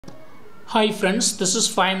Hi friends, this is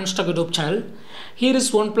 5 Minutes Tech YouTube channel. Here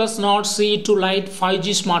is Oneplus Nord CE2 Lite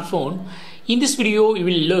 5G smartphone. In this video, you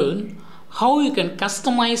will learn how you can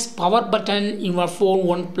customize power button in your phone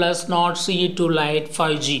Oneplus Nord CE2 Lite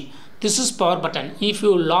 5G. This is power button. If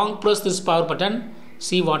you long press this power button,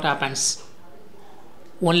 see what happens.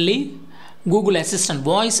 Only Google Assistant,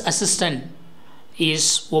 voice assistant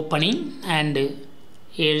is opening and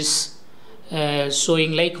is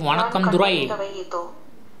showing like Vanakkam Durai.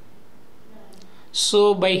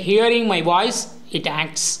 So by hearing my voice, it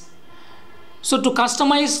acts. So to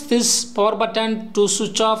customize this power button to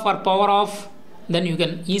switch off or power off, then you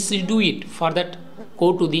can easily do it. For that,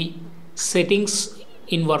 go to the settings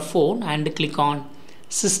in your phone and click on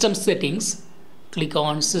system settings. Click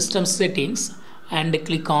on system settings and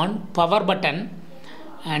click on power button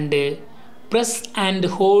and press and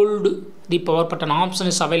hold the power button option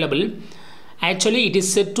is available. Actually, it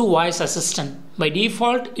is set to voice assistant. By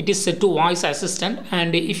default, it is set to voice assistant,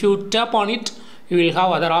 and if you tap on it, you will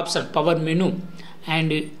have other option, power menu,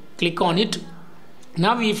 and click on it.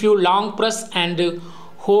 Now, if you long press and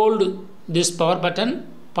hold this power button,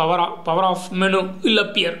 power off menu will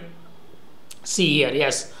appear. See here,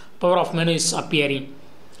 yes, power off menu is appearing.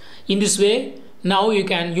 In this way, now you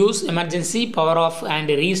can use emergency power off and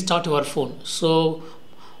restart your phone. So,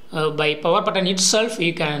 by power button itself,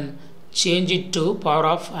 you can change it to power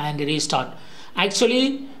off and restart.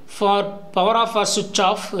 Actually, for power off or switch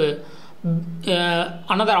off,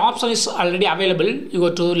 another option is already available. You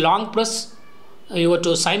go to long press, you go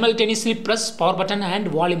to simultaneously press power button and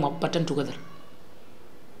volume up button together.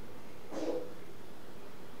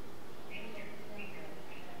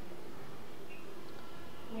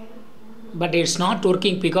 But it's not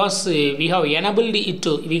working because we have enabled it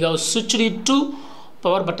to, we have switched it to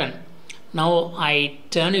power button. Now I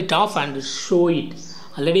turn it off and show it.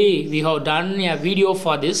 Already we have done a video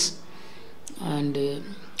for this, and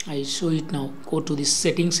I show it now. Go to the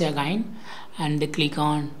settings again and click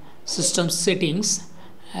on system settings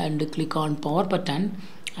and click on power button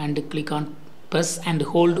and click on press and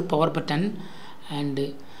hold power button,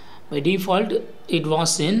 and by default it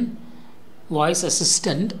was in voice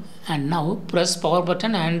assistant, and now press power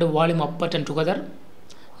button and volume up button together.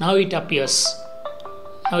 Now it appears.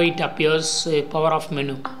 Now it appears power off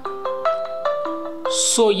menu.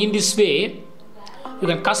 So in this way, you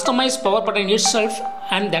can customize power button itself,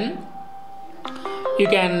 and then you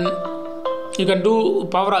can do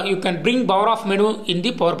power. You can bring power off menu in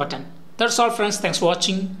the power button. That's all, friends. Thanks for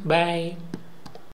watching. Bye.